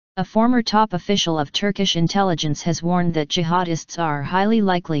A former top official of Turkish intelligence has warned that jihadists are highly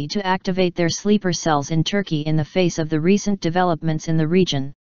likely to activate their sleeper cells in Turkey in the face of the recent developments in the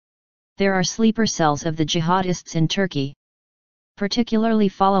region. There are sleeper cells of the jihadists in Turkey. Particularly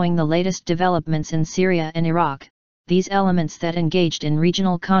following the latest developments in Syria and Iraq, these elements that engaged in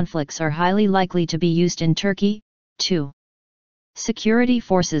regional conflicts are highly likely to be used in Turkey, too. Security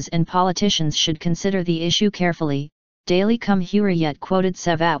forces and politicians should consider the issue carefully, Daily Cumhuriyet quoted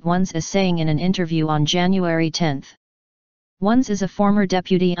Cevat Öneş as saying in an interview on January 10. Öneş is a former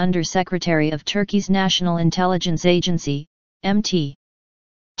deputy undersecretary of Turkey's National Intelligence Agency, MT.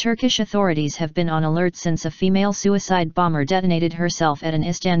 Turkish authorities have been on alert since a female suicide bomber detonated herself at an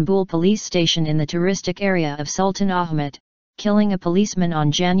Istanbul police station in the touristic area of Sultanahmet, killing a policeman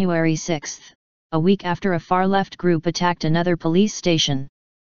on January 6, a week after a far-left group attacked another police station.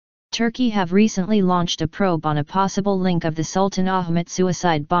 Turkey have recently launched a probe on a possible link of the Sultanahmet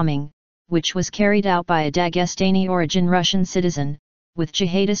suicide bombing, which was carried out by a Dagestani-origin Russian citizen, with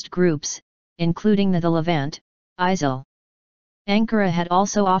jihadist groups, including the Levant, ISIL. Ankara had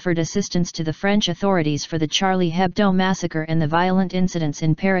also offered assistance to the French authorities for the Charlie Hebdo massacre and the violent incidents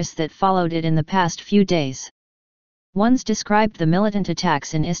in Paris that followed it in the past few days. Öneş described the militant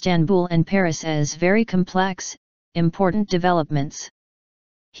attacks in Istanbul and Paris as very complex, important developments.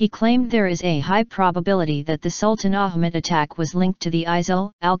 He claimed there is a high probability that the Sultanahmet attack was linked to the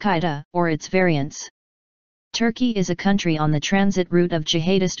ISIL, Al-Qaeda, or its variants. Turkey is a country on the transit route of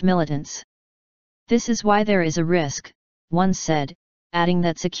jihadist militants. This is why there is a risk, Öneş said, adding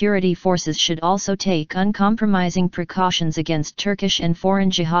that security forces should also take uncompromising precautions against Turkish and foreign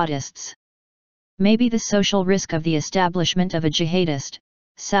jihadists. Maybe the social risk of the establishment of a jihadist,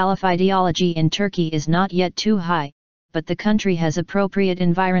 Salaf ideology in Turkey is not yet too high, but the country has appropriate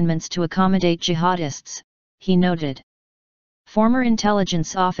environments to accommodate jihadists, he noted. Former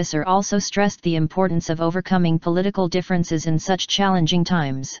intelligence officer also stressed the importance of overcoming political differences in such challenging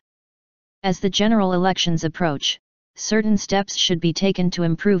times. As the general elections approach, certain steps should be taken to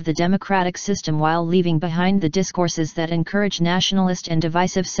improve the democratic system while leaving behind the discourses that encourage nationalist and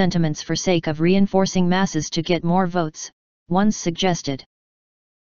divisive sentiments for sake of reinforcing masses to get more votes, Öneş suggested.